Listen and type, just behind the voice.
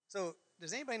So,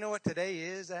 does anybody know what today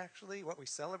is actually, what we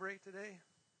celebrate today?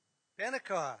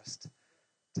 Pentecost.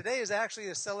 Today is actually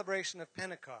a celebration of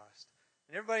Pentecost.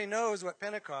 And everybody knows what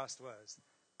Pentecost was.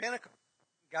 Pentecost,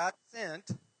 God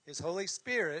sent His Holy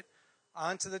Spirit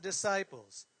onto the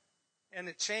disciples. And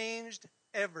it changed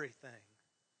everything.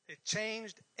 It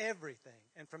changed everything.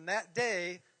 And from that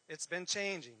day, it's been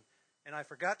changing. And I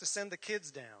forgot to send the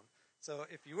kids down. So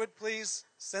if you would please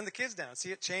send the kids down.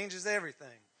 See, it changes everything.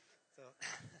 So,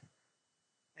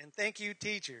 and thank you,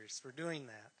 teachers, for doing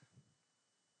that.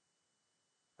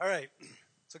 All right.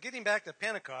 So getting back to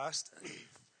Pentecost,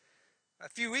 a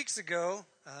few weeks ago,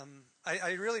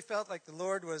 I really felt like the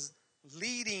Lord was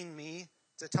leading me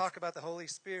to talk about the Holy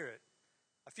Spirit.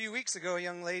 A few weeks ago, a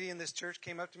young lady in this church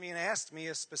came up to me and asked me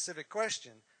a specific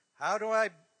question. How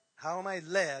am I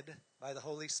led by the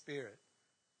Holy Spirit?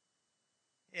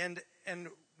 And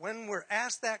when we're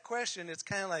asked that question, it's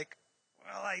kind of like,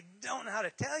 well, I don't know how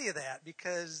to tell you that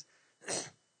because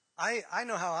I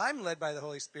know how I'm led by the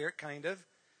Holy Spirit, kind of,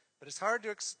 but it's hard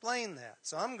to explain that.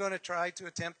 So I'm going to try to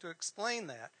attempt to explain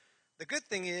that. The good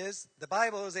thing is the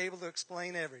Bible is able to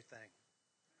explain everything.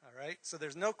 All right? So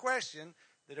there's no question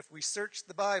that if we search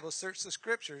the Bible, search the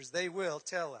Scriptures, they will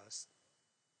tell us.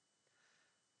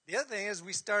 The other thing is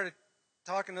we started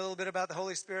talking a little bit about the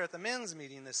Holy Spirit at the men's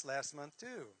meeting this last month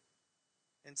too.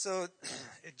 And so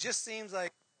it just seems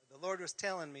like the Lord was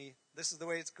telling me this is the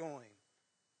way it's going.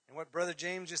 And what Brother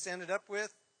James just ended up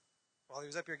with while he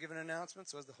was up here giving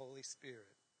announcements was the Holy Spirit.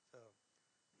 So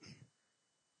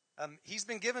He's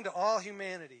been given to all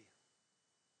humanity,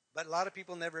 but a lot of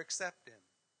people never accept Him.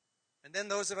 And then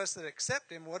those of us that accept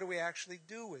Him, what do we actually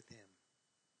do with Him?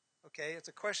 Okay, it's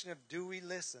a question of do we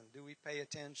listen? Do we pay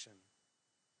attention?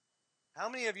 How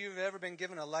many of you have ever been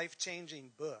given a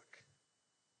life-changing book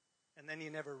and then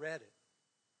you never read it?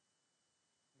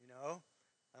 You know?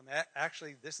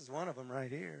 Actually, this is one of them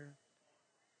right here.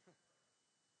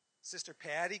 Sister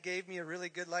Patty gave me a really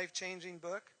good life-changing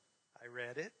book. I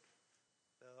read it.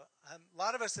 So, a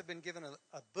lot of us have been given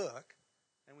a book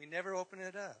and we never open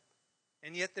it up.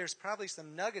 And yet there's probably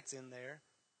some nuggets in there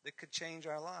that could change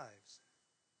our lives.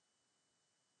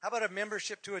 How about a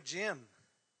membership to a gym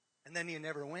and then you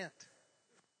never went?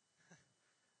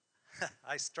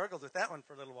 I struggled with that one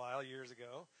for a little while years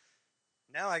ago.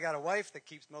 Now I got a wife that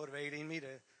keeps motivating me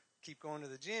to keep going to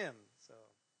the gym. So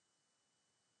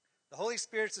the Holy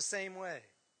Spirit's the same way.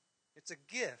 It's a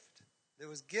gift that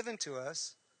was given to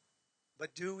us,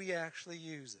 but do we actually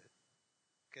use it?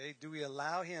 Okay, do we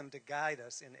allow Him to guide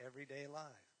us in everyday life?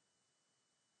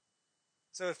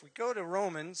 So if we go to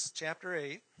Romans chapter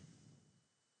 8,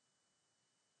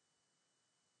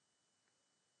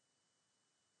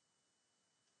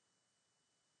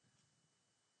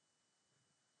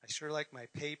 I sure like my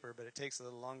paper, but it takes a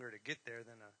little longer to get there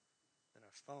than a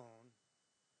phone.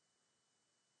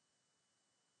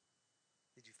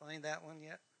 Did you find that one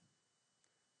yet?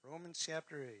 Romans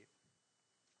chapter 8.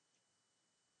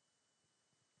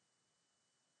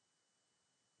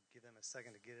 Give them a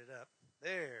second to get it up.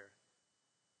 There.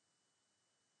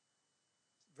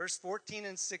 Verse 14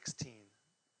 and 16.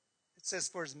 It says,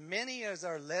 "For as many as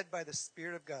are led by the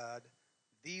Spirit of God,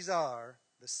 these are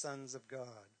the sons of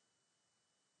God.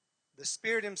 The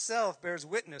Spirit Himself bears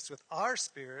witness with our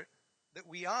spirit that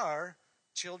we are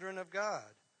children of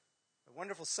God." The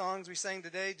wonderful songs we sang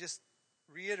today just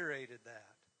reiterated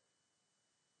that.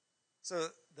 So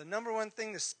the number one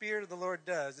thing the Spirit of the Lord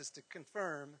does is to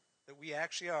confirm that we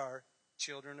actually are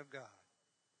children of God.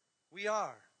 We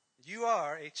are. You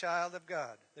are a child of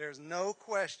God. There's no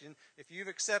question. If you've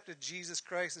accepted Jesus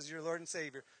Christ as your Lord and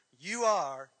Savior, you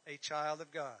are a child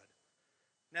of God.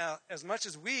 Now, as much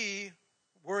as we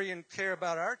worry and care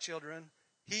about our children,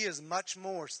 He is much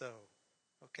more so.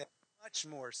 Okay? Much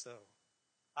more so.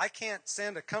 I can't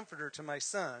send a comforter to my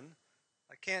son.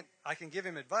 I can give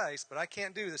him advice, but I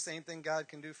can't do the same thing God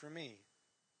can do for me.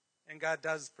 And God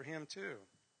does for him too.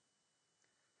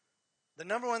 The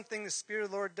number one thing the Spirit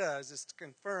of the Lord does is to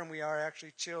confirm we are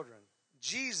actually children.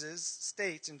 Jesus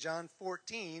states in John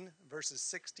 14, verses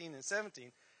 16 and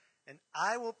 17, "And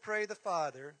I will pray the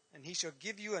Father, and He shall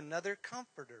give you another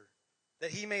comforter,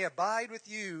 that He may abide with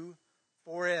you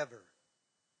forever."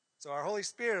 So our Holy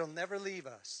Spirit will never leave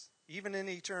us, even in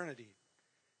eternity.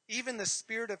 "Even the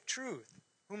Spirit of truth,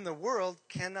 whom the world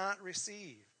cannot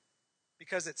receive,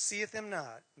 because it seeth Him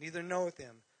not, neither knoweth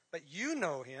Him. But you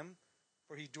know Him,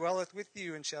 for He dwelleth with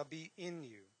you and shall be in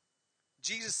you."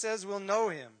 Jesus says we'll know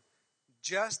Him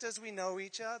just as we know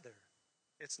each other.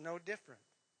 It's no different.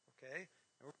 Okay?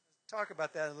 And we're going to talk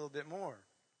about that a little bit more.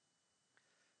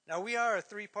 Now, we are a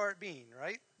three-part being,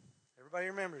 right? Everybody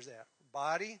remembers that.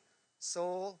 Body,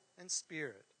 soul, and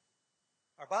spirit.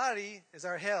 Our body is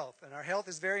our health, and our health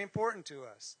is very important to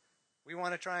us. We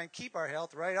want to try and keep our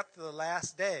health right up to the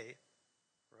last day,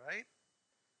 right?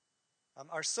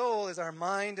 Our soul is our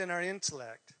mind and our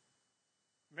intellect.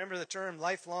 Remember the term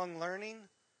lifelong learning?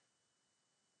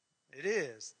 It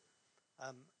is.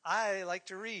 I like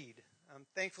to read. I'm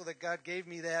thankful that God gave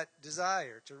me that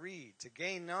desire to read, to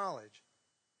gain knowledge.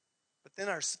 But then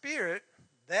our spirit,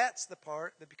 that's the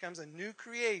part that becomes a new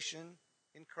creation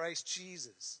in Christ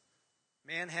Jesus.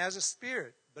 Man has a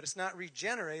spirit, but it's not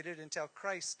regenerated until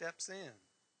Christ steps in.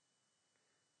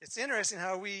 It's interesting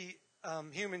how we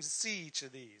humans see each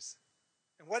of these.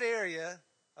 And what area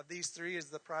of these three is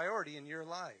the priority in your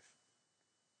life?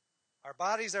 Our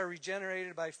bodies are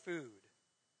regenerated by food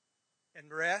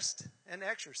and rest and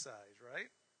exercise, right?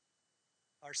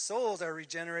 Our souls are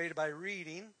regenerated by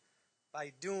reading,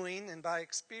 by doing, and by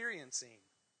experiencing.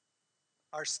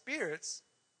 Our spirits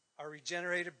are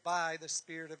regenerated by the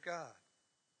Spirit of God.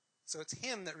 So it's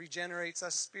Him that regenerates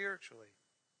us spiritually.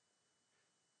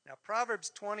 Now,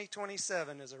 Proverbs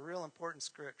 20:27 is a real important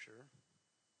scripture.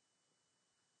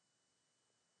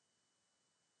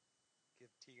 Give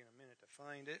Tegan a minute to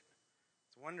find it.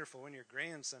 It's wonderful when your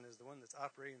grandson is the one that's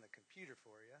operating the computer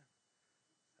for you.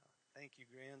 So, thank you,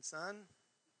 grandson.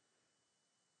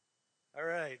 All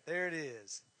right, there it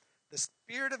is. The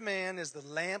spirit of man is the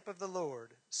lamp of the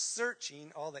Lord,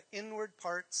 searching all the inward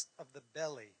parts of the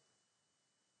belly.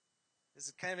 This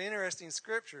is kind of an interesting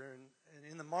scripture. And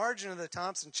in the margin of the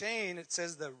Thompson chain, it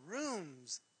says the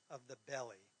rooms of the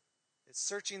belly. It's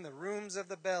searching the rooms of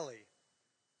the belly.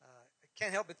 I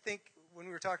can't help but think when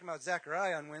we were talking about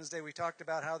Zechariah on Wednesday, we talked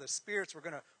about how the spirits were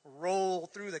going to roll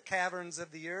through the caverns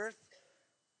of the earth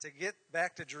to get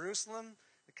back to Jerusalem.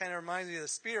 It kind of reminds me of the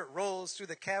spirit rolls through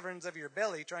the caverns of your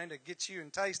belly trying to get you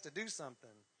enticed to do something.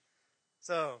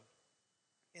 So,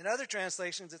 in other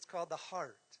translations, it's called the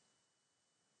heart.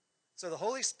 So the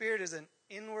Holy Spirit is an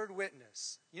inward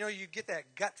witness. You know, you get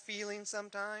that gut feeling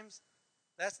sometimes.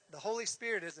 The Holy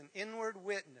Spirit is an inward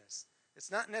witness.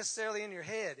 It's not necessarily in your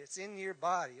head. It's in your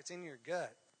body. It's in your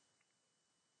gut.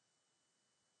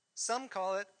 Some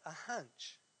call it a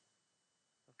hunch.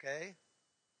 Okay?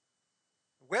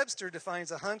 Webster defines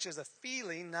a hunch as a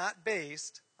feeling not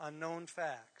based on known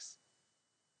facts.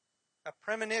 A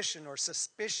premonition or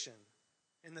suspicion.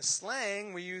 In the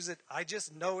slang, we use it, I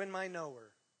just know in my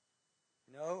knower.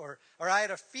 You know, or I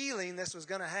had a feeling this was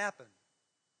going to happen.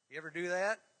 You ever do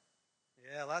that?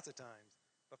 Yeah, lots of times.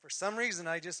 But for some reason,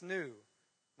 I just knew.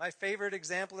 My favorite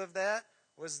example of that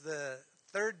was the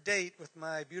third date with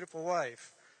my beautiful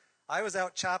wife. I was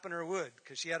out chopping her wood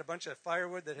because she had a bunch of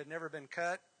firewood that had never been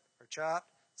cut or chopped.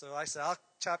 So I said, I'll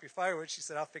chop your firewood. She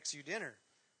said, I'll fix you dinner.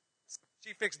 So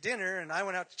she fixed dinner, and I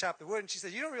went out to chop the wood. And she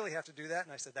said, you don't really have to do that.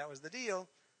 And I said, that was the deal.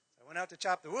 So I went out to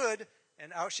chop the wood,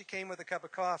 and out she came with a cup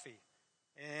of coffee.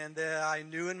 And I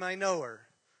knew in my knower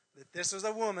that this was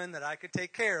a woman that I could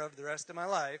take care of the rest of my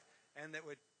life and that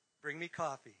would bring me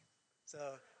coffee. So,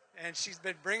 and she's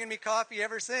been bringing me coffee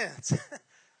ever since.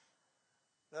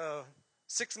 So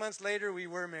 6 months later, we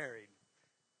were married.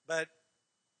 But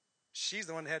she's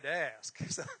the one that had to ask.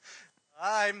 So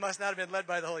I must not have been led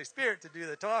by the Holy Spirit to do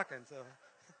the talking. So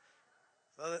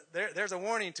there's a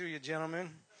warning to you, gentlemen.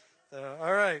 So,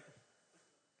 all right.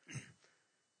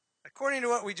 According to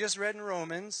what we just read in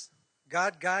Romans,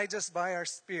 God guides us by our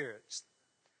spirits.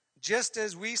 Just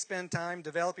as we spend time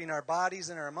developing our bodies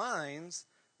and our minds,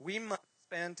 we must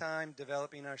spend time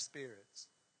developing our spirits.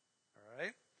 All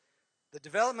right? The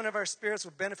development of our spirits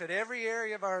will benefit every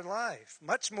area of our life,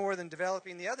 much more than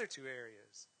developing the other two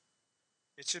areas.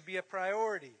 It should be a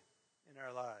priority in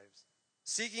our lives.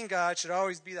 Seeking God should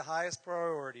always be the highest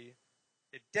priority.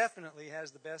 It definitely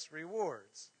has the best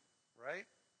rewards, right?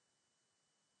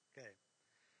 Okay.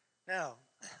 Now,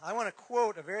 I want to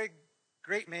quote a very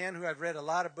great man who I've read a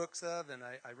lot of books of, and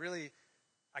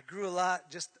I grew a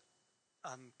lot just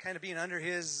kind of being under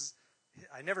his.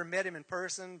 I never met him in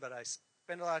person, but I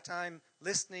spent a lot of time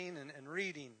listening and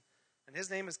reading. And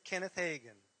his name is Kenneth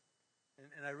Hagin.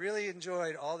 And I really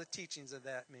enjoyed all the teachings of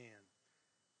that man.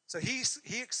 So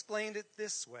he explained it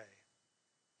this way.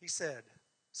 He said,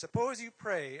 suppose you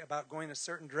pray about going a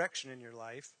certain direction in your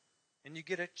life, and you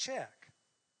get a check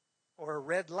or a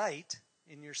red light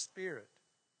in your spirit.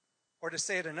 Or to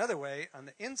say it another way, on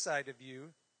the inside of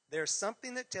you, there's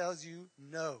something that tells you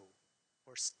no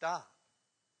or stop.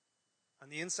 On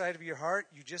the inside of your heart,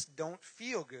 you just don't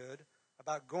feel good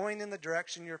about going in the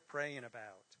direction you're praying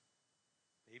about.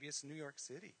 Maybe it's New York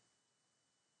City.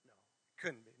 No, it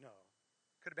couldn't be. No.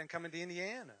 Could have been coming to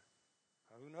Indiana.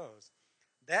 Who knows?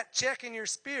 That check in your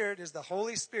spirit is the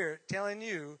Holy Spirit telling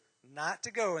you not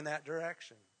to go in that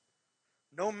direction.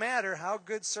 no matter how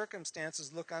good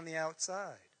circumstances look on the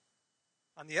outside.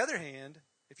 On the other hand,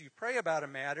 if you pray about a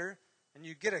matter and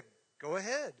you get a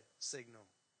go-ahead signal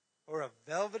or a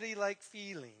velvety-like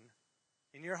feeling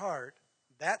in your heart,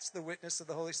 that's the witness of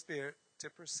the Holy Spirit to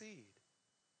proceed.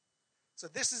 So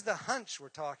this is the hunch we're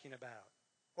talking about,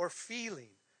 or feeling.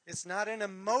 It's not an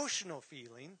emotional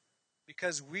feeling,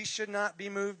 because we should not be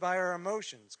moved by our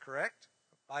emotions, correct?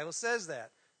 The Bible says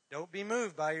that. Don't be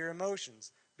moved by your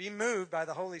emotions. Be moved by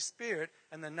the Holy Spirit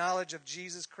and the knowledge of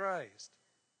Jesus Christ.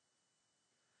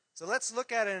 So let's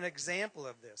look at an example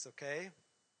of this, okay?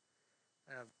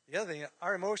 The other thing,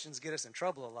 our emotions get us in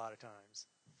trouble a lot of times.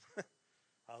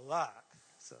 A lot.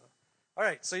 So, all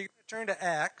right, so you're going to turn to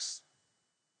Acts,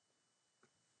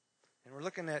 and we're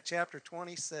looking at chapter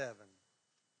 27.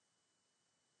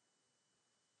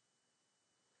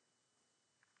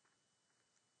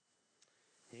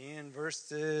 In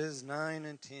verses 9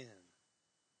 and 10.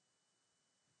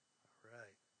 All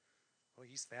right. Well,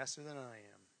 he's faster than I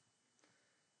am.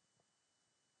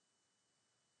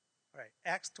 All right,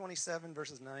 Acts 27,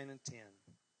 verses 9 and 10.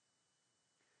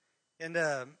 And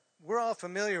we're all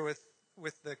familiar with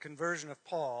the conversion of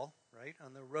Paul, right,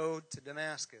 on the road to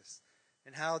Damascus,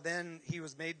 and how then he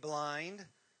was made blind,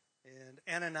 and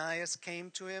Ananias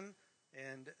came to him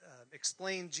and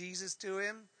explained Jesus to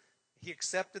him. He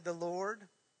accepted the Lord,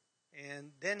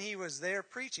 and then he was there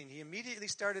preaching. He immediately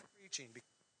started preaching,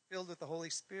 filled with the Holy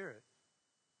Spirit.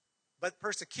 But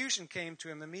persecution came to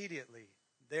him immediately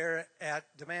there at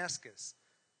Damascus.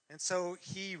 And so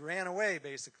he ran away,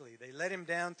 basically. They let him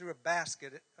down through a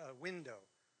basket window.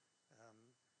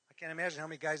 I can't imagine how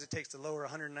many guys it takes to lower a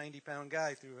 190-pound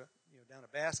guy through down a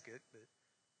basket, but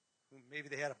maybe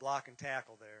they had a block and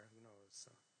tackle there. Who knows?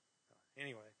 So,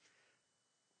 anyway.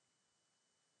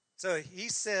 So he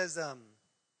says,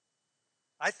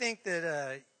 I think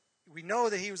that we know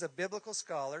that he was a biblical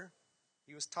scholar.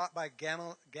 He was taught by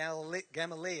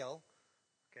Gamaliel,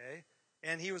 okay?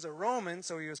 And he was a Roman,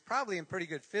 so he was probably in pretty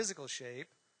good physical shape,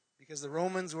 because the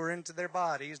Romans were into their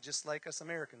bodies just like us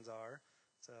Americans are.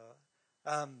 So,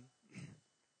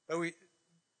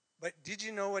 but did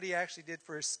you know what he actually did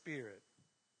for his spirit?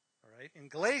 All right. In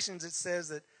Galatians it says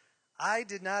that I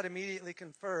did not immediately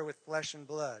confer with flesh and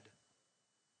blood,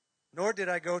 nor did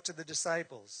I go to the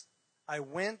disciples. I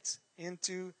went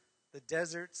into the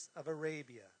deserts of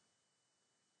Arabia.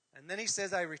 And then he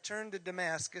says, I returned to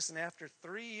Damascus, and after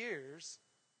 3 years,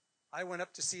 I went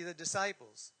up to see the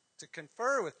disciples, to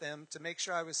confer with them, to make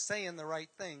sure I was saying the right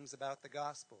things about the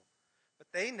gospel. But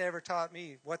they never taught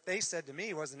me. What they said to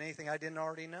me wasn't anything I didn't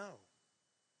already know.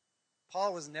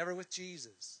 Paul was never with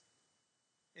Jesus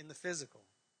in the physical,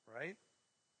 right?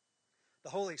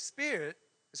 The Holy Spirit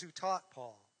is who taught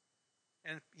Paul.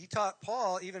 And he taught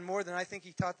Paul even more than I think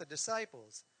he taught the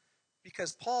disciples,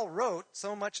 because Paul wrote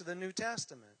so much of the New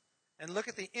Testament. And look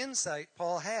at the insight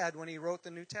Paul had when he wrote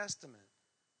the New Testament.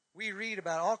 We read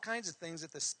about all kinds of things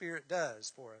that the Spirit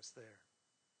does for us there.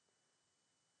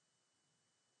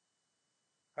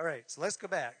 All right, so let's go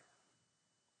back.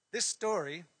 This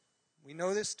story, we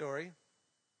know this story. It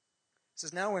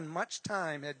says, now when much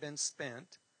time had been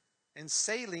spent, and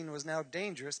sailing was now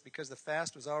dangerous because the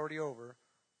fast was already over,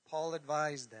 Paul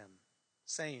advised them,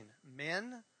 saying,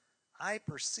 men, I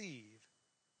perceive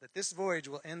that this voyage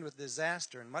will end with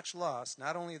disaster and much loss,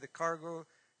 not only the cargo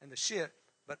and the ship,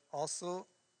 but also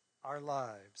our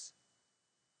lives.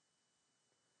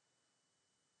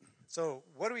 So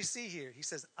what do we see here? He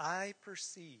says, I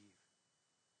perceive.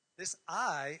 This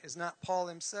I is not Paul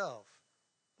himself.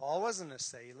 Paul wasn't a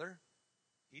sailor.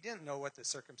 He didn't know what the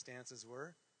circumstances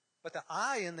were. But the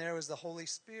I in there was the Holy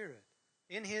Spirit.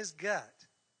 In his gut,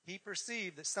 he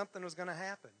perceived that something was going to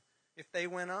happen if they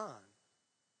went on.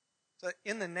 So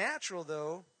in the natural,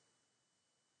 though,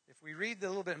 if we read a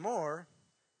little bit more,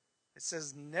 it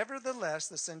says, nevertheless,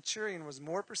 the centurion was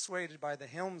more persuaded by the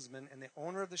helmsman and the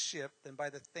owner of the ship than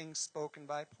by the things spoken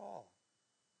by Paul.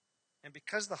 And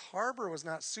because the harbor was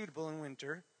not suitable in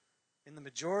winter, and the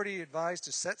majority advised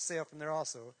to set sail from there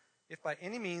also, if by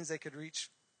any means they could reach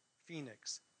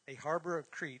Phoenix, a harbor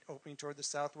of Crete opening toward the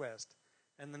southwest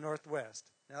and the northwest.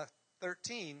 Now,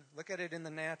 13, look at it in the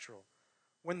natural.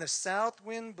 When the south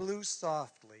wind blew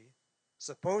softly,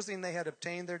 supposing they had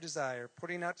obtained their desire,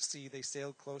 putting out to sea, they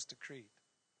sailed close to Crete.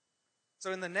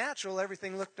 So in the natural,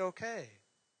 everything looked okay,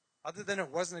 other than it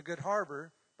wasn't a good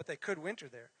harbor, but they could winter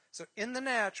there. So in the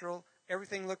natural,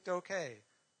 everything looked okay,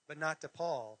 but not to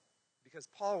Paul, because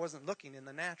Paul wasn't looking in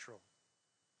the natural.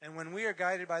 And when we are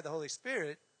guided by the Holy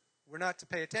Spirit, we're not to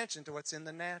pay attention to what's in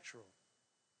the natural.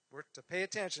 We're to pay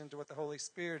attention to what the Holy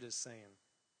Spirit is saying.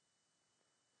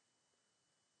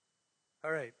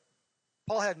 All right.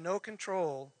 Paul had no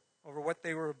control over what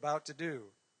they were about to do,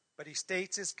 but he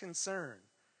states his concern.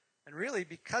 And really,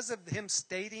 because of him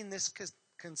stating this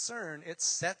concern, it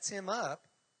sets him up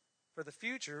for the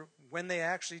future when they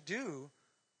actually do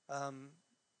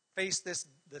face this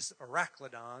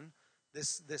Arachladon,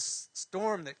 this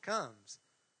storm that comes.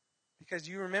 Because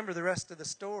you remember the rest of the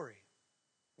story.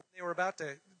 They were about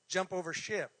to jump over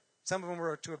ship. Some of them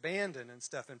were to abandon and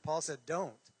stuff, and Paul said,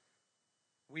 don't.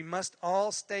 We must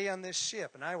all stay on this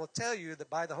ship. And I will tell you that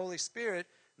by the Holy Spirit,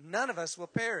 none of us will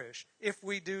perish if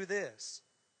we do this.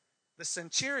 The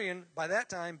centurion, by that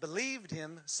time, believed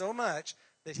him so much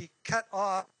that he cut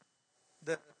off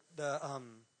the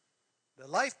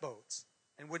lifeboats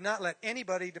and would not let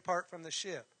anybody depart from the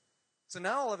ship. So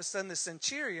now all of a sudden the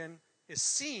centurion is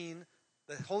seeing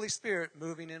the Holy Spirit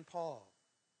moving in Paul.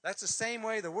 That's the same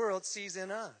way the world sees in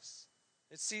us.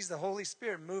 It sees the Holy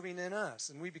Spirit moving in us,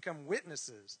 and we become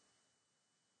witnesses.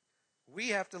 We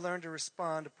have to learn to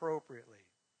respond appropriately.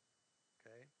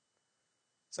 Okay?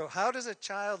 So how does a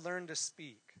child learn to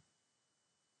speak?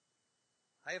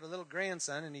 I have a little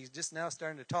grandson, and he's just now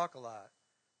starting to talk a lot.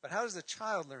 But how does a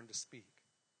child learn to speak?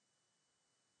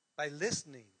 By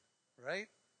listening, right?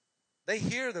 They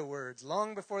hear the words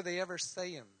long before they ever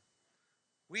say them.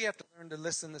 We have to learn to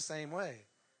listen the same way.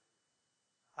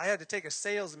 I had to take a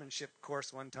salesmanship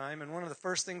course one time, and one of the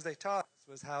first things they taught us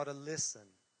was how to listen.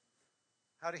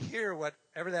 How to hear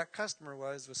whatever that customer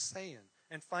was saying,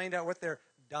 and find out what their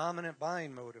dominant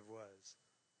buying motive was.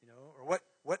 Or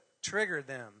what triggered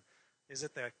them. Is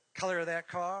it the color of that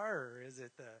car, or is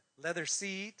it the leather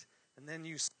seat? And then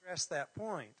you stress that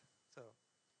point. So,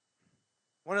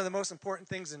 one of the most important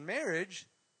things in marriage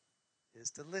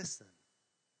is to listen.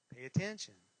 Pay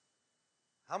attention.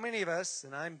 How many of us,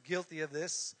 and I'm guilty of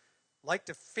this, like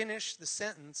to finish the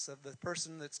sentence of the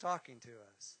person that's talking to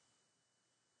us?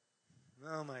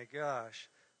 Oh my gosh.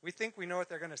 We think we know what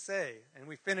they're going to say, and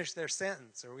we finish their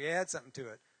sentence, or we add something to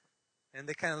it. And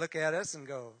they kind of look at us and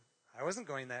go, I wasn't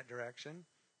going that direction.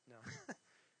 No.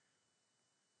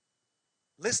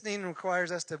 Listening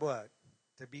requires us to what?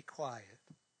 To be quiet.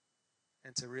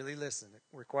 And to really listen. It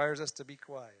requires us to be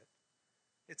quiet.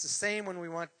 It's the same when we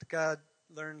want to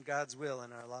learn God's will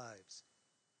in our lives.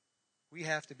 We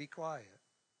have to be quiet.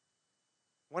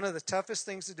 One of the toughest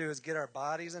things to do is get our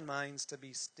bodies and minds to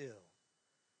be still.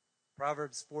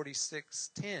 Proverbs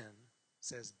 46:10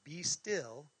 says, be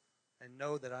still and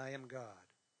know that I am God.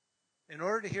 In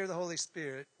order to hear the Holy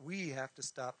Spirit, we have to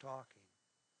stop talking.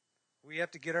 We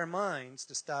have to get our minds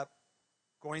to stop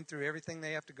going through everything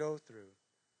they have to go through.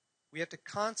 We have to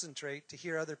concentrate to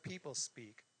hear other people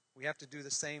speak. We have to do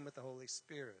the same with the Holy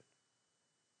Spirit.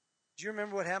 Do you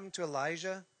remember what happened to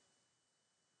Elijah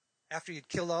after he'd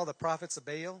killed all the prophets of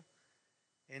Baal?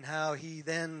 And how he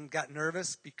then got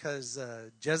nervous because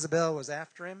Jezebel was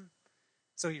after him?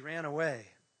 So he ran away.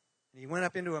 And he went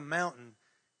up into a mountain,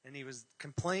 and he was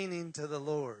complaining to the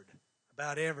Lord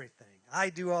about everything. I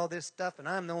do all this stuff, and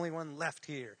I'm the only one left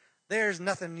here. There's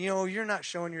nothing, you're not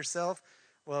showing yourself.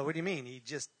 Well, what do you mean? He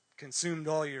just consumed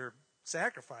all your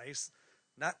sacrifice.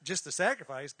 Not just the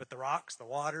sacrifice, but the rocks, the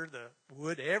water, the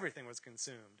wood, everything was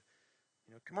consumed.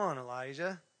 Come on,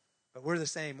 Elijah. But we're the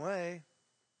same way.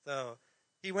 So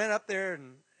he went up there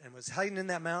and was hiding in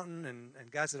that mountain,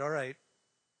 and God said, all right,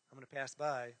 I'm going to pass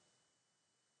by.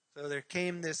 So there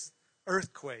came this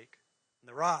earthquake, and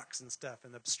the rocks and stuff,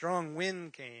 and the strong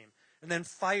wind came, and then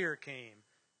fire came.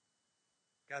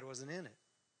 God wasn't in it.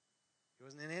 He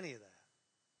wasn't in any of that.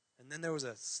 And then there was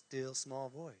a still small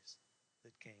voice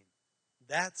that came.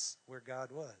 That's where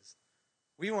God was.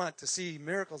 We want to see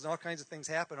miracles and all kinds of things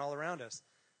happen all around us.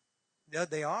 Yeah,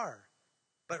 they are.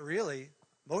 But really,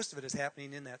 most of it is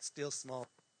happening in that still small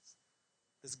voice.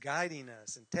 It's guiding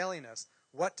us and telling us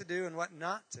what to do and what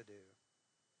not to do.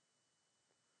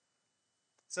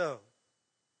 So,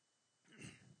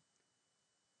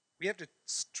 we have to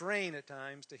strain at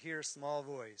times to hear a small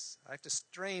voice. I have to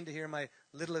strain to hear my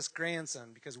littlest grandson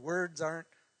because words aren't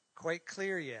quite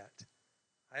clear yet.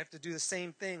 I have to do the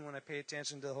same thing when I pay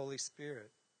attention to the Holy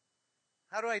Spirit.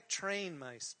 How do I train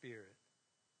my spirit?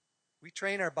 We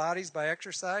train our bodies by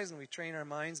exercise, and we train our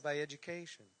minds by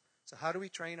education. So how do we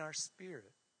train our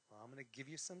spirit? Well, I'm going to give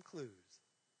you some clues.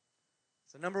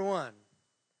 So number one,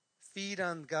 feed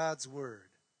on God's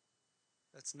Word.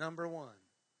 That's number one.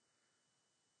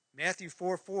 Matthew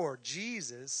 4:4,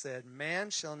 Jesus said, man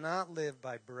shall not live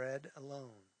by bread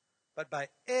alone, but by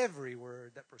every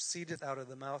word that proceedeth out of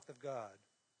the mouth of God.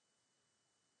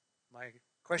 My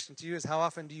question to you is, how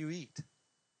often do you eat?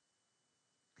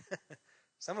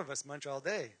 Some of us munch all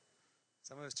day.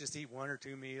 Some of us just eat 1 or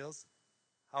 2 meals.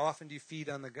 How often do you feed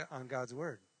on God's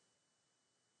Word?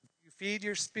 Do you feed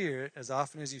your spirit as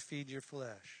often as you feed your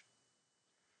flesh.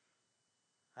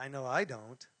 I know I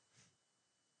don't.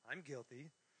 I'm guilty.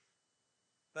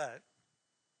 But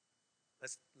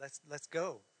let's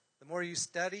go. The more you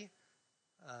study,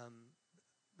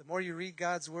 the more you read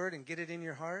God's word and get it in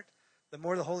your heart, the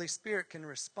more the Holy Spirit can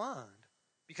respond,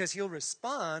 because he'll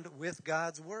respond with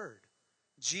God's word.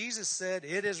 Jesus said,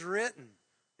 "It is written.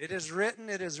 It is written,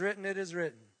 it is written, it is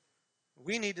written."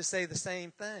 We need to say the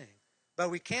same thing. But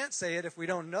we can't say it if we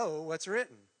don't know what's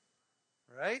written.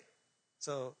 Right?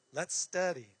 So let's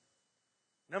study.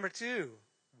 Number 2,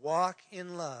 walk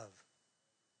in love.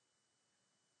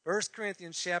 1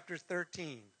 Corinthians chapter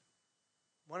 13.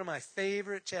 One of my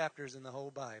favorite chapters in the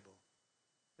whole Bible.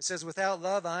 It says, "Without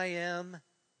love I am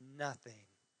nothing."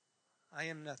 I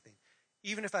am nothing.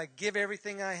 Even if I give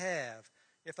everything I have,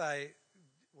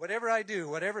 whatever I do,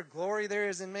 whatever glory there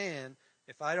is in man,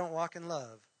 if I don't walk in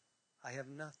love, I have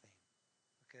nothing.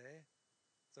 Okay?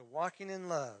 So walking in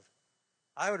love.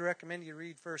 I would recommend you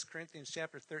read 1 Corinthians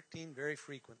chapter 13 very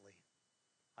frequently.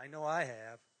 I know I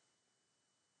have.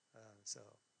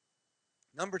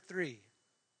 Number 3,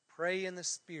 pray in the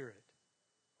Spirit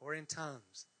or in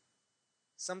tongues.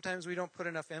 Sometimes we don't put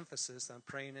enough emphasis on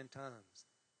praying in tongues.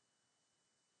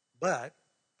 But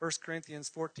 1 Corinthians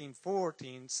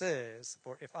 14:14 says,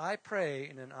 "For if I pray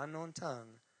in an unknown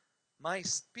tongue, my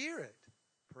spirit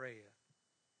prayeth."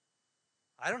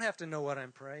 I don't have to know what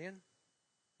I'm praying,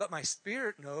 but my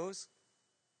spirit knows,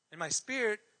 and my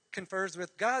spirit confers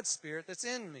with God's spirit that's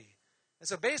in me. And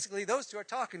so basically, those two are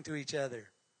talking to each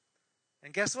other.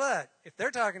 And guess what? If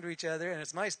they're talking to each other and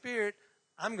it's my spirit,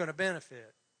 I'm going to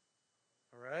benefit.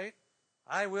 All right?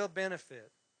 I will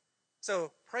benefit.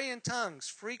 So pray in tongues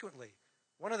frequently.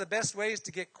 One of the best ways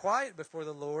to get quiet before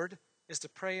the Lord is to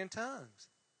pray in tongues,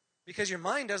 because your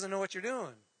mind doesn't know what you're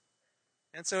doing.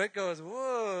 And so it goes,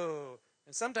 whoa.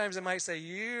 And sometimes it might say,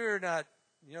 you're not,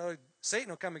 Satan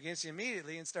will come against you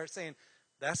immediately and start saying,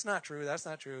 that's not true, that's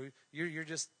not true. You're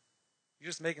just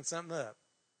making something up.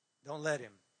 Don't let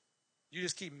him. You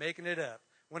just keep making it up.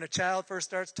 When a child first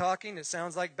starts talking, it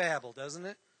sounds like babble, doesn't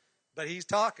it? But he's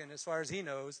talking as far as he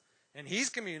knows, and he's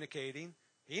communicating.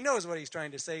 He knows what he's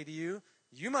trying to say to you.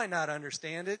 You might not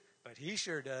understand it, but he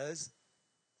sure does.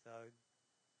 So,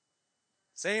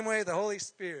 same way with the Holy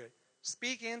Spirit.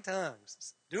 Speak in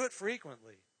tongues. Do it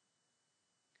frequently.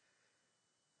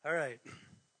 All right.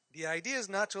 The idea is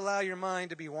not to allow your mind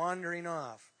to be wandering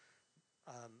off.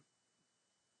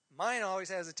 Mine always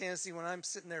has a tendency, when I'm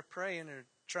sitting there praying or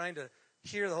trying to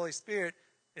hear the Holy Spirit,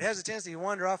 it has a tendency to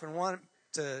wander off and want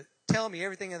to tell me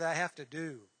everything that I have to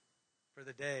do for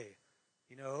the day,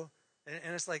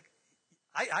 And it's like,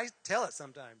 I tell it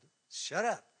sometimes, shut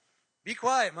up. Be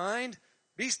quiet, mind.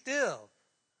 Be still.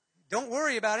 Don't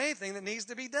worry about anything that needs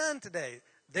to be done today.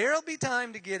 There'll be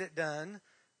time to get it done.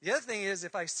 The other thing is,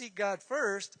 if I seek God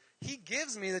first, he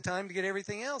gives me the time to get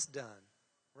everything else done,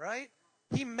 right?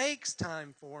 He makes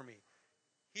time for me.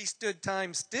 He stood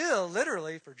time still,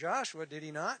 literally, for Joshua, did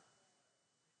he not?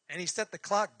 And he set the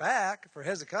clock back for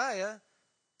Hezekiah.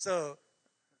 So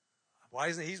why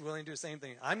isn't he willing to do the same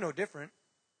thing? I'm no different.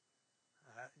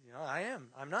 I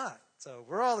am. I'm not. So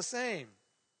we're all the same.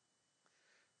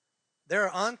 There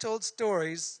are untold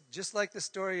stories, just like the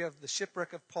story of the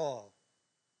shipwreck of Paul.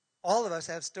 All of us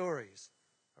have stories,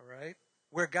 all right,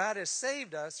 where God has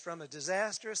saved us from a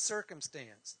disastrous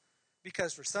circumstance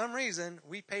because for some reason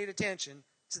we paid attention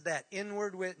to that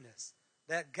inward witness,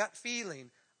 that gut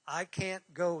feeling, I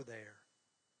can't go there.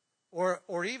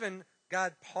 Or even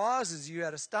God pauses you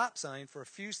at a stop sign for a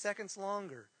few seconds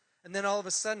longer, and then all of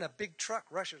a sudden a big truck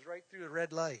rushes right through the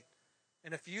red light.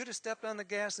 And if you'd have stepped on the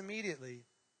gas immediately,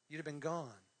 you'd have been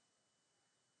gone.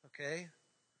 Okay?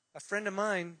 A friend of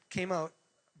mine came out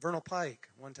Vernal Pike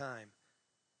one time,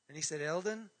 and he said,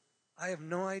 Eldon, I have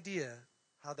no idea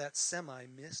how that semi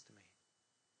missed me.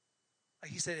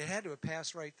 He said, it had to have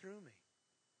passed right through me.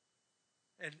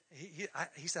 And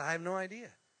he said, I have no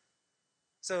idea.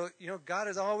 So, God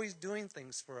is always doing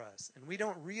things for us, and we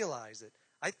don't realize it.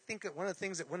 I think that one of the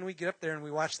things that when we get up there and we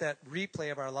watch that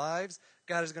replay of our lives,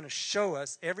 God is going to show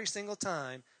us every single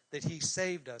time that he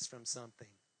saved us from something.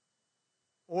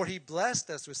 Or he blessed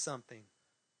us with something,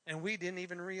 and we didn't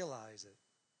even realize it,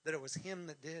 that it was him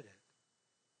that did it.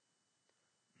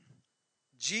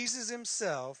 Jesus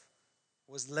himself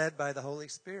was led by the Holy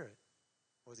Spirit.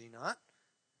 Was he not?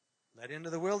 Led into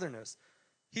the wilderness.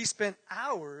 He spent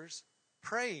hours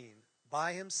praying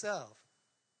by himself.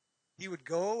 He would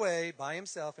go away by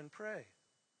himself and pray.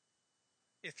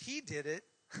 If he did it,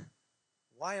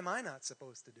 why am I not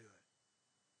supposed to do it?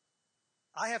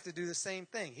 I have to do the same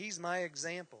thing. He's my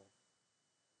example.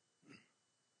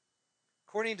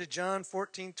 According to John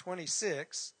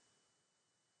 14:26,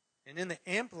 and in the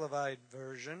Amplified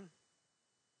Version,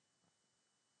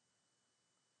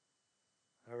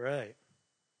 all right,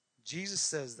 Jesus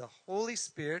says the Holy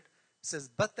Spirit says,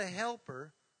 but the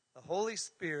Helper, the Holy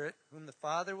Spirit, whom the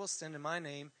Father will send in my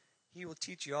name, he will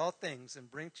teach you all things and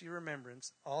bring to your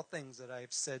remembrance all things that I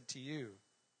have said to you.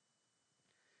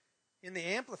 In the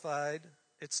Amplified,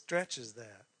 it stretches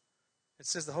that. It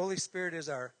says the Holy Spirit is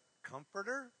our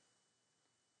comforter,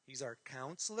 he's our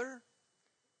counselor,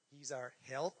 he's our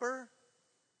helper,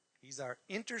 he's our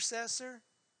intercessor,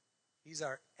 he's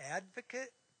our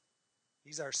advocate,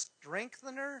 he's our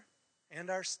strengthener, and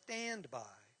our standby.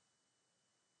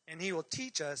 And he will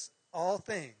teach us all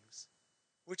things,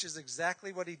 which is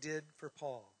exactly what he did for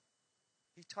Paul.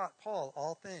 He taught Paul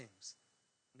all things.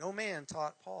 No man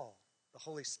taught Paul. The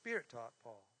Holy Spirit taught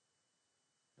Paul.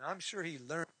 Now, I'm sure he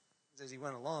learned as he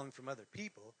went along from other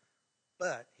people,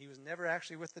 but he was never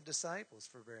actually with the disciples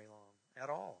for very long at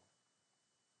all.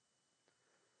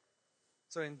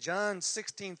 So in John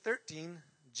 16:13,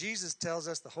 Jesus tells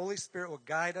us the Holy Spirit will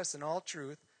guide us in all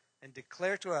truth and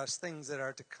declare to us things that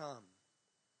are to come.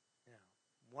 Now,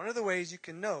 one of the ways you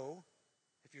can know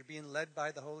if you're being led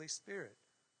by the Holy Spirit,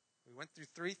 we went through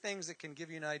 3 things that can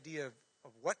give you an idea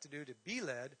of what to do to be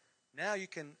led. Now I'm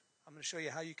going to show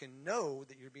you how you can know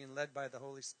that you're being led by the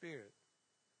Holy Spirit.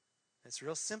 It's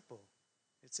real simple.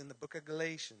 It's in the book of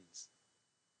Galatians.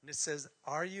 And it says,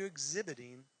 are you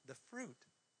exhibiting the fruit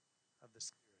of the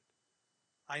Spirit?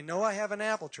 I know I have an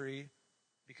apple tree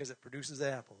because it produces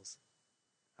apples.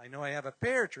 I know I have a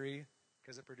pear tree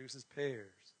because it produces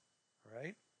pears. All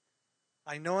right?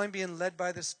 I know I'm being led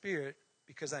by the Spirit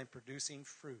because I'm producing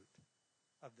fruit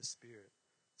of the Spirit.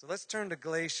 So let's turn to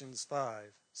Galatians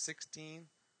 5:16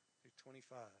 through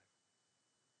 25.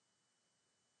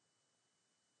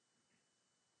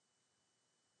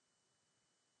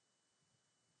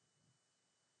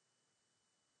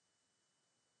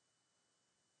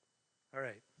 All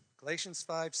right, Galatians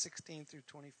 5:16 through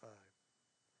 25.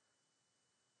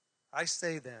 I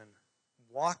say then,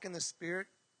 walk in the Spirit,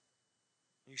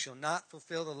 you shall not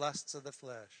fulfill the lusts of the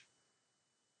flesh.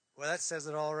 Well, that says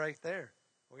it all right there.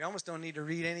 We almost don't need to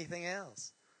read anything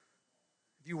else.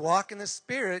 If you walk in the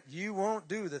Spirit, you won't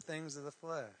do the things of the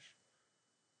flesh.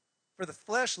 For the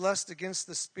flesh lusts against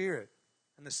the Spirit,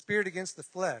 and the Spirit against the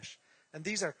flesh. And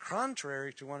these are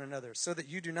contrary to one another, so that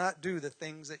you do not do the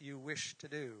things that you wish to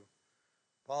do.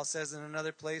 Paul says in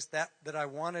another place, that I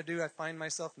want to do, I find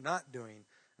myself not doing.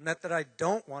 And that I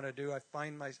don't want to do, I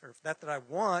find myself, or that I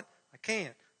want, I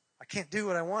can't. I can't do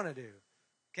what I want to do.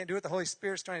 I can't do what the Holy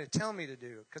Spirit's trying to tell me to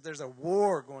do, because there's a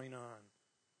war going on.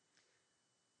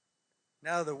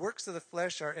 Now, the works of the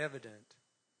flesh are evident.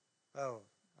 Oh,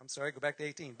 I'm sorry, go back to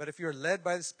 18. But if you're led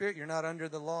by the Spirit, you're not under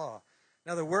the law.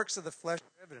 Now, the works of the flesh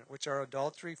are evident, which are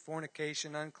adultery,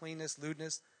 fornication, uncleanness,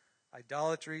 lewdness,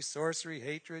 idolatry, sorcery,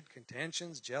 hatred,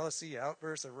 contentions, jealousy,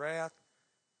 outbursts of wrath,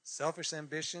 selfish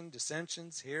ambition,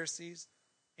 dissensions, heresies,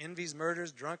 envies,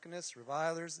 murders, drunkenness,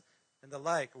 revilers, and the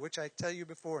like, which I tell you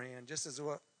beforehand, just as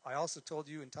what I also told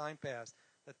you in time past,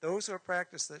 that those who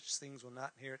practice such things will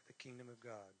not inherit the kingdom of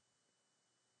God.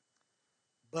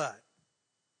 But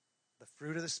the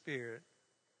fruit of the Spirit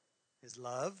is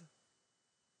love,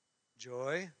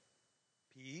 joy,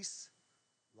 peace,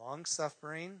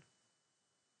 long-suffering,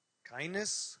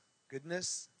 kindness,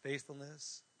 goodness,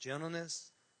 faithfulness,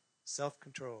 gentleness,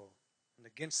 self-control. And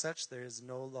against such there is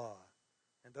no law.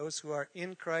 And those who are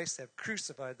in Christ have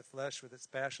crucified the flesh with its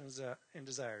passions and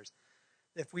desires.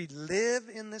 If we live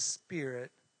in the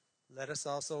Spirit, let us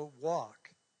also walk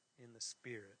in the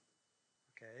Spirit.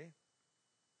 Okay?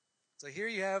 So here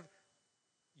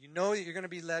you know that you're going to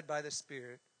be led by the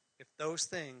Spirit if those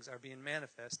things are being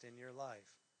manifest in your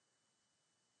life.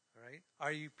 All right?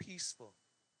 Are you peaceful?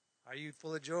 Are you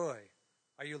full of joy?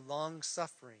 Are you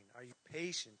long-suffering? Are you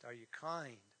patient? Are you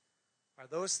kind? Are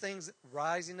those things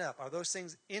rising up? Are those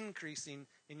things increasing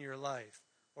in your life?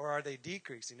 Or are they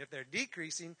decreasing? If they're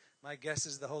decreasing, my guess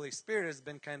is the Holy Spirit has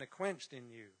been kind of quenched in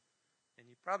you. And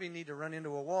you probably need to run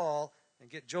into a wall and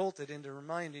get jolted into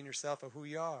reminding yourself of who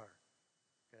you are.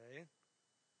 Okay?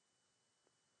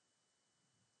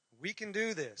 We can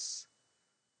do this.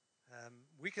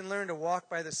 We can learn to walk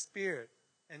by the Spirit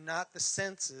and not the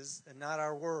senses and not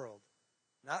our world.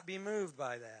 Not be moved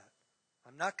by that.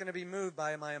 I'm not going to be moved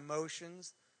by my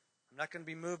emotions. I'm not going to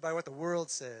be moved by what the world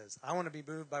says. I want to be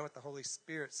moved by what the Holy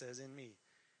Spirit says in me.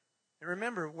 And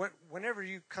remember, whenever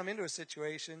you come into a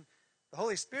situation, the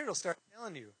Holy Spirit will start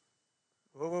telling you,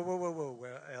 whoa,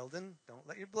 well, Eldon, don't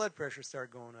let your blood pressure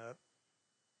start going up.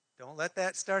 Don't let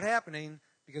that start happening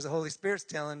because the Holy Spirit's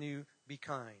telling you, be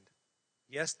kind.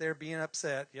 Yes, they're being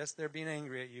upset. Yes, they're being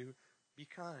angry at you. Be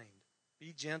kind.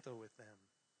 Be gentle with them.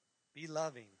 Be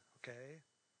loving, okay?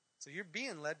 So you're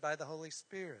being led by the Holy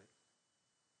Spirit.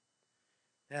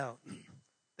 Now,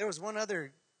 there was one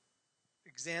other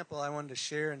example I wanted to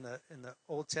share in the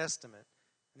Old Testament.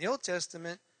 In the Old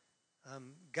Testament,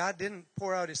 God didn't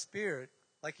pour out His Spirit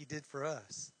like He did for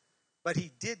us, but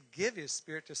He did give His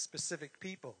Spirit to specific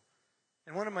people.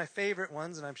 And one of my favorite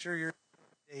ones, and I'm sure you're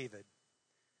David.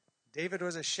 David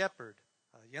was a shepherd,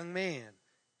 a young man,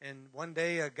 and one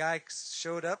day a guy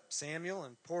showed up, Samuel,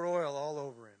 and poured oil all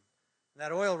over him. And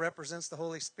that oil represents the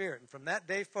Holy Spirit. And from that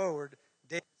day forward,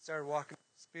 David started walking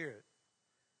with the Spirit.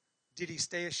 Did he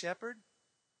stay a shepherd?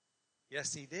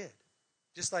 Yes, he did.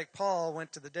 Just like Paul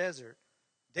went to the desert,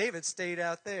 David stayed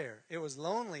out there. It was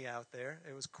lonely out there.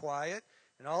 It was quiet,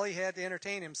 and all he had to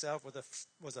entertain himself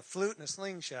was a flute and a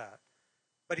slingshot.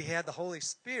 But he had the Holy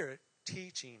Spirit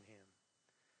teaching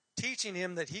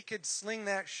him that he could sling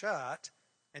that shot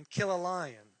and kill a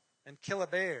lion and kill a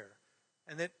bear.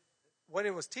 And that what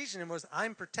it was teaching him was,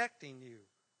 I'm protecting you.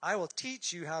 I will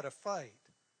teach you how to fight.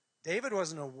 David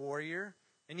wasn't a warrior,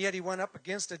 and yet he went up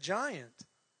against a giant.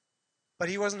 But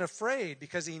he wasn't afraid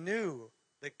because he knew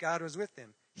that God was with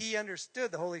him. He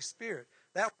understood the Holy Spirit.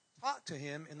 That was taught to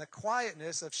him in the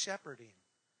quietness of shepherding.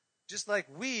 Just like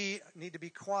we need to be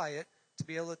quiet to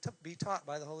be able to be taught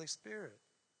by the Holy Spirit.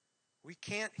 We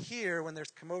can't hear when there's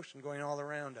commotion going all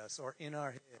around us or in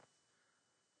our head.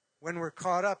 When we're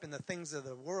caught up in the things of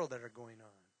the world that are going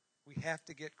on, we have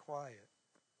to get quiet.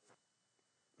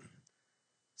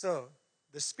 So,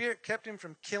 the Spirit kept him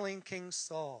from killing King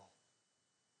Saul.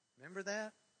 Remember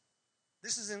that?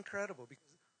 This is incredible because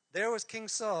there was King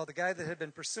Saul, the guy that had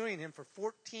been pursuing him for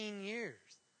 14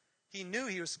 years. He knew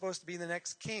he was supposed to be the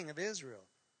next king of Israel.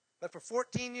 But for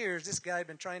 14 years, this guy had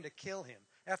been trying to kill him.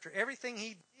 After everything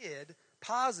he did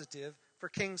positive for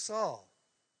King Saul.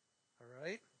 All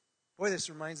right? Boy, this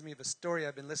reminds me of a story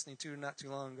I've been listening to not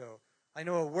too long ago. I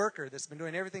know a worker that's been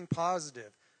doing everything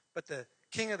positive, but the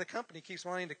king of the company keeps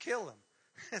wanting to kill him.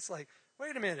 It's like,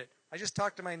 wait a minute. I just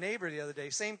talked to my neighbor the other day.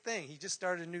 Same thing. He just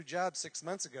started a new job 6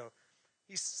 months ago.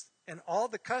 And all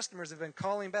the customers have been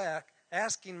calling back,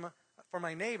 asking for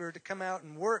my neighbor to come out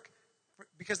and work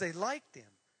because they liked him.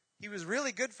 He was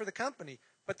really good for the company,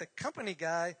 but the company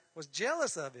guy was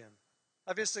jealous of him,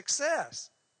 of his success.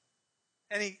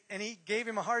 And he gave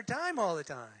him a hard time all the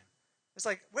time. It's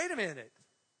like, wait a minute.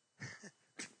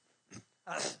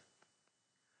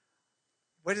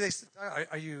 What do they say?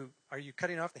 Are you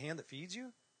cutting off the hand that feeds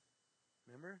you?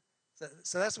 Remember?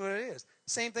 So that's what it is.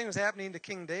 Same thing was happening to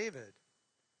King David.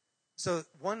 So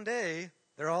one day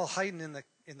they're all hiding in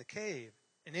the cave,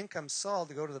 and in comes Saul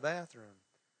to go to the bathroom,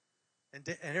 and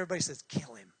everybody says,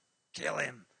 "Kill him, kill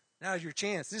him! Now's your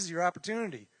chance. This is your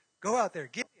opportunity. Go out there,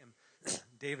 get him."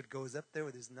 David goes up there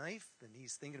with his knife, and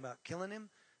he's thinking about killing him,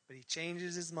 but he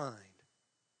changes his mind,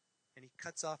 and he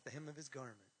cuts off the hem of his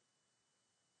garment,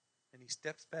 and he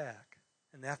steps back,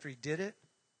 and after he did it,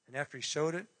 and after he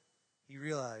showed it, he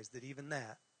realized that even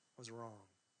that was wrong.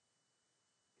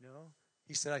 You know?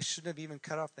 He said, I shouldn't have even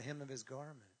cut off the hem of his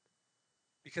garment.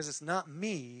 Because it's not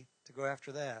me to go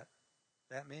after that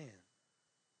man.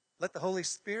 Let the Holy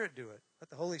Spirit do it. Let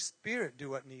the Holy Spirit do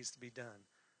what needs to be done.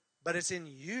 But it's in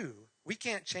you. We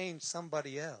can't change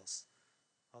somebody else.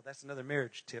 Oh, that's another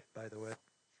marriage tip, by the way.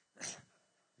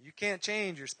 You can't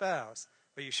change your spouse,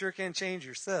 but you sure can change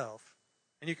yourself.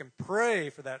 And you can pray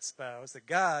for that spouse that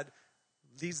God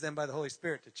leads them by the Holy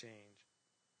Spirit to change.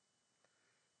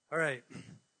 All right.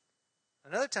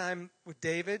 Another time with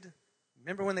David,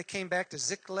 remember when they came back to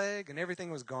Ziklag and everything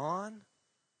was gone?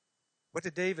 What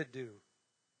did David do?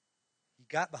 He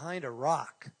got behind a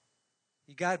rock.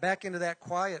 He got back into that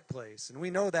quiet place. And we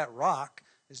know that rock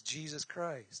is Jesus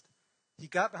Christ. He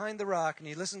got behind the rock and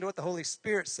he listened to what the Holy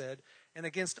Spirit said. And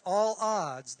against all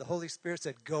odds, the Holy Spirit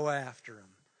said, go after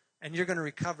him. And you're going to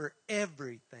recover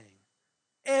everything.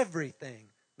 Everything.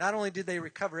 Not only did they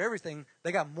recover everything,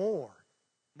 they got more.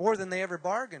 More than they ever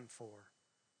bargained for.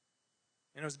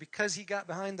 And it was because he got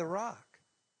behind the rock.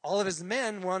 All of his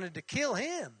men wanted to kill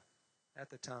him at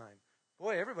the time.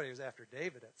 Boy, everybody was after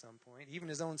David at some point. Even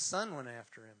his own son went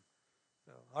after him.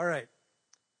 So, all right.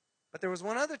 But there was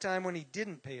one other time when he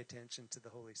didn't pay attention to the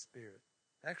Holy Spirit.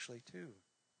 Actually, two.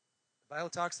 The Bible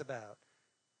talks about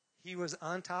he was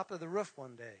on top of the roof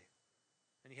one day,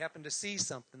 and he happened to see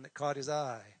something that caught his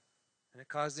eye, and it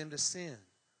caused him to sin.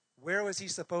 Where was he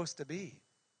supposed to be?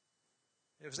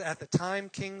 It was at the time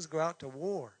kings go out to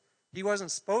war. He wasn't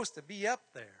supposed to be up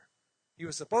there. He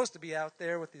was supposed to be out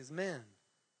there with his men,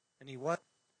 and he wasn't.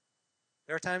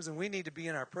 There are times when we need to be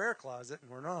in our prayer closet, and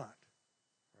we're not.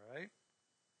 All right?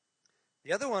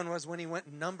 The other one was when he went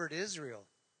and numbered Israel.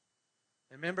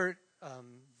 Remember,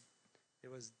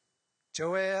 it was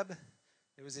Joab.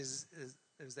 It was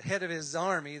it was the head of his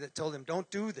army that told him, "Don't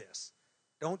do this.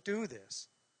 Don't do this."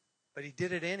 But he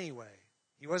did it anyway.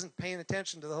 He wasn't paying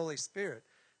attention to the Holy Spirit.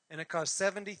 And it caused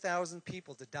 70,000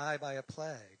 people to die by a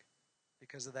plague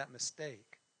because of that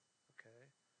mistake.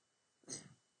 Okay?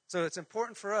 So it's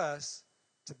important for us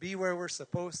to be where we're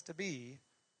supposed to be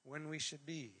when we should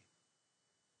be.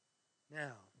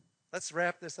 Now, let's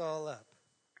wrap this all up.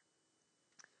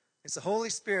 It's the Holy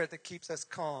Spirit that keeps us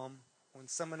calm when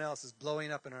someone else is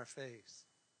blowing up in our face.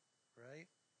 Right?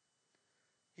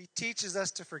 He teaches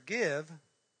us to forgive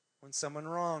when someone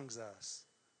wrongs us.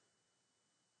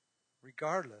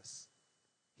 Regardless.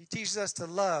 He teaches us to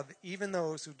love even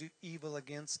those who do evil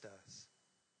against us.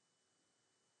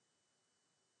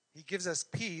 He gives us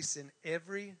peace in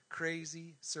every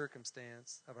crazy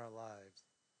circumstance of our lives.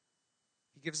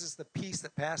 He gives us the peace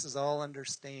that passes all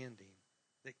understanding,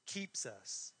 that keeps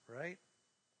us, right?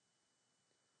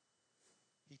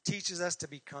 He teaches us to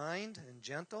be kind and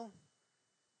gentle.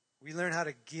 We learn how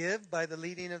to give by the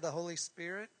leading of the Holy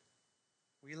Spirit.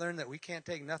 We learn that we can't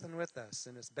take nothing with us,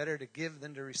 and it's better to give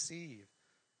than to receive.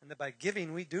 And that by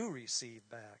giving, we do receive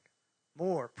back.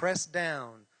 More, pressed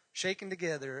down, shaken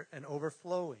together, and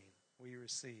overflowing, we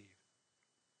receive.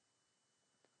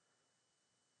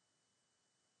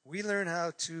 We learn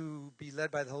how to be led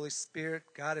by the Holy Spirit.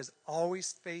 God is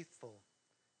always faithful.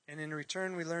 And in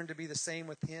return, we learn to be the same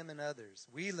with Him and others.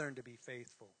 We learn to be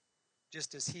faithful,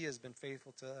 just as He has been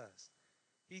faithful to us.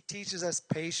 He teaches us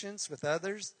patience with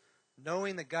others,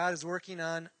 knowing that God is working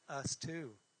on us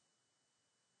too.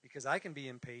 Because I can be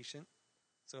impatient.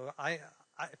 So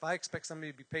if I expect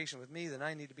somebody to be patient with me, then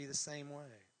I need to be the same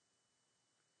way.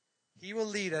 He will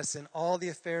lead us in all the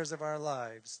affairs of our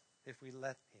lives if we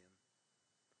let Him.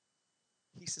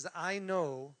 He says, I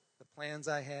know the plans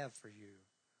I have for you.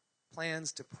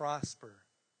 Plans to prosper.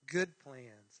 Good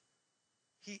plans.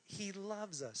 He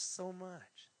loves us so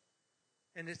much.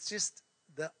 And it's just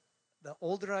the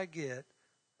older I get,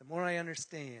 the more I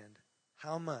understand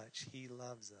how much He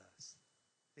loves us.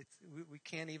 We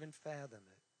can't even fathom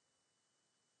it.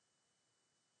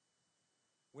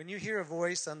 When you hear a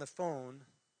voice on the phone,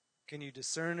 can you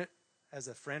discern it as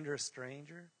a friend or a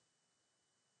stranger?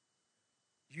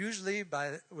 Usually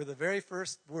with the very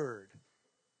first word,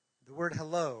 the word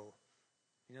hello.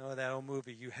 You know that old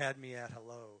movie, You Had Me at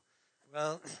Hello.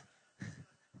 Well,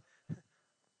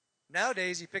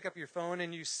 nowadays you pick up your phone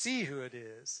and you see who it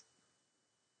is.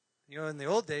 You know, in the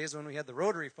old days when we had the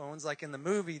rotary phones, like in the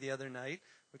movie the other night,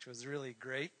 which was really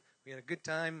great. We had a good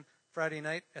time Friday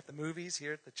night at the movies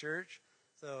here at the church.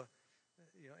 So,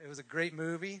 you know, it was a great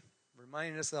movie,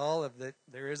 reminding us all of that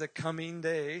there is a coming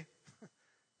day,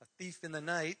 a thief in the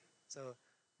night. So,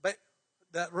 but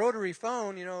that rotary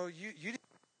phone, you know, you didn't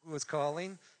know who was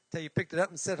calling until you picked it up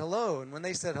and said hello. And when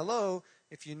they said hello,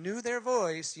 if you knew their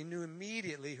voice, you knew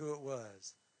immediately who it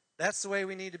was. That's the way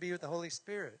we need to be with the Holy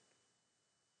Spirit.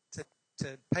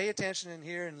 To pay attention and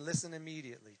hear and listen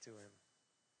immediately to Him.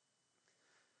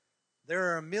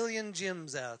 There are a million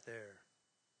gyms out there.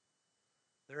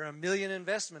 There are a million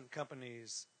investment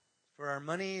companies for our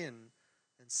money. And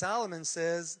Solomon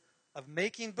says, of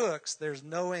making books, there's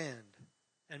no end.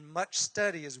 And much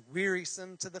study is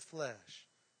wearisome to the flesh.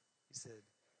 He said,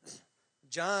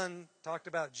 John talked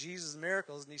about Jesus'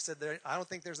 miracles, and he said, I don't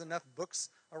think there's enough books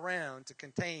around to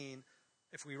contain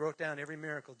if we wrote down every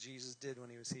miracle Jesus did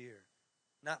when He was here.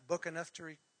 Not book enough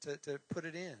to put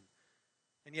it in.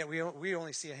 And yet we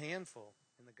only see a handful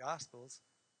in the Gospels.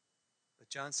 But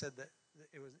John said that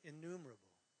it was innumerable.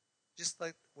 Just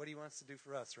like what He wants to do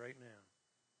for us right now.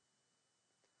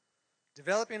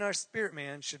 Developing our spirit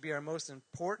man should be our most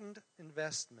important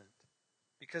investment.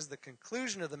 Because the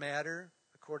conclusion of the matter,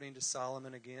 according to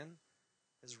Solomon again,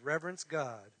 is reverence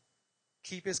God,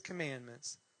 keep His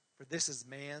commandments, for this is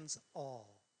man's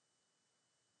all.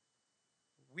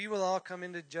 We will all come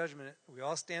into judgment. We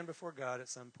all stand before God at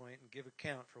some point and give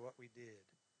account for what we did.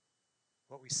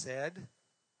 What we said,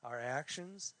 our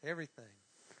actions, everything.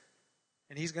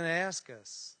 And He's going to ask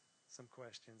us some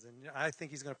questions. And I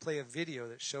think He's going to play a video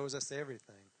that shows us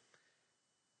everything.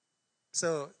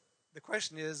 So the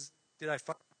question is, did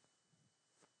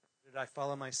I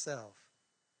follow myself?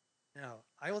 Now,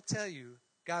 I will tell you,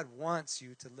 God wants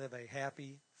you to live a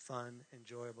happy, fun,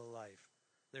 enjoyable life.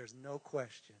 There's no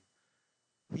question.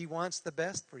 He wants the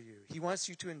best for you. He wants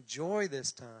you to enjoy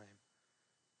this time.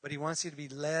 But He wants you to be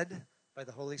led by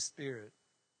the Holy Spirit.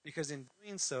 Because in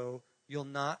doing so, you'll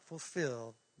not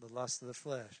fulfill the lust of the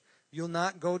flesh. You'll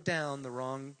not go down the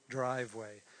wrong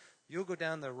driveway. You'll go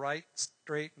down the right,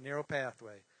 straight, narrow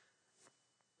pathway.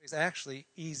 It's actually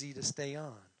easy to stay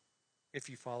on if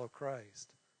you follow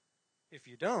Christ. If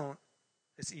you don't,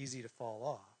 it's easy to fall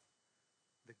off.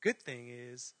 The good thing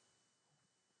is,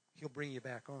 he'll bring you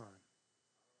back on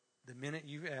the minute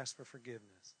you ask for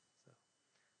forgiveness. So,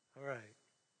 all right.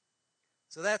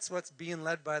 So that's what's being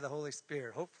led by the Holy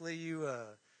Spirit. Hopefully you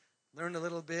learned a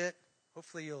little bit.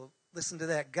 Hopefully you'll listen to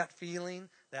that gut feeling,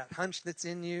 that hunch that's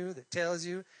in you that tells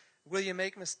you, will you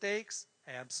make mistakes?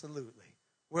 Absolutely.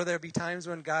 Will there be times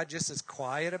when God just is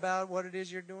quiet about what it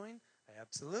is you're doing?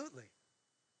 Absolutely.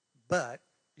 But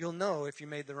you'll know if you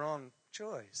made the wrong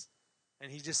choice.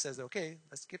 And he just says, okay,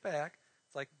 let's get back.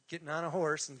 It's like getting on a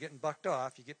horse and getting bucked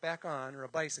off. You get back on, or a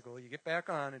bicycle. You get back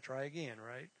on and try again,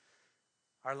 right?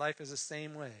 Our life is the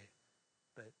same way.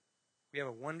 But we have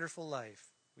a wonderful life.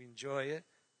 We enjoy it.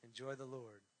 Enjoy the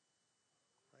Lord.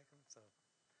 Like him so.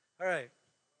 All right.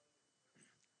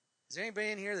 Is there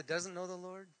anybody in here that doesn't know the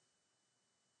Lord?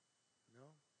 No?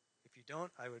 If you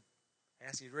don't, I would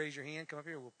ask you to raise your hand. Come up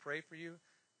here. We'll pray for you.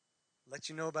 Let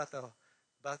you know about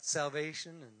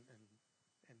salvation and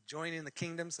join in the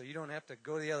kingdom so you don't have to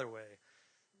go the other way.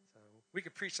 So we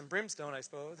could preach some brimstone, I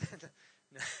suppose.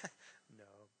 No.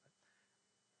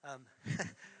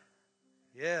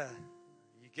 Yeah,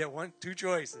 you get two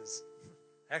choices.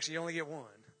 Actually, you only get one.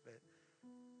 But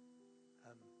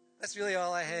that's really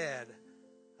all I had.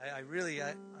 I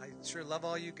sure love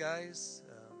all you guys.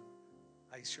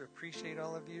 I sure appreciate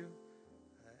all of you.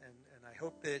 And I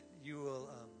hope that you will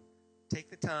take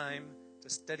the time to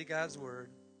study God's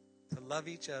Word, to love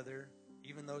each other,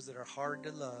 even those that are hard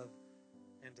to love,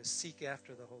 and to seek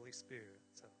after the Holy Spirit.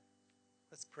 So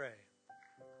let's pray.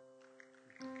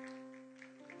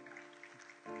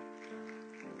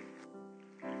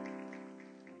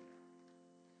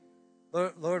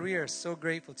 Lord, we are so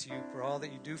grateful to you for all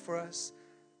that you do for us.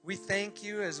 We thank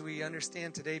you as we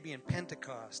understand today being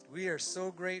Pentecost. We are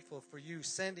so grateful for you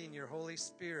sending your Holy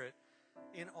Spirit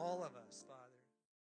in all of us, Father.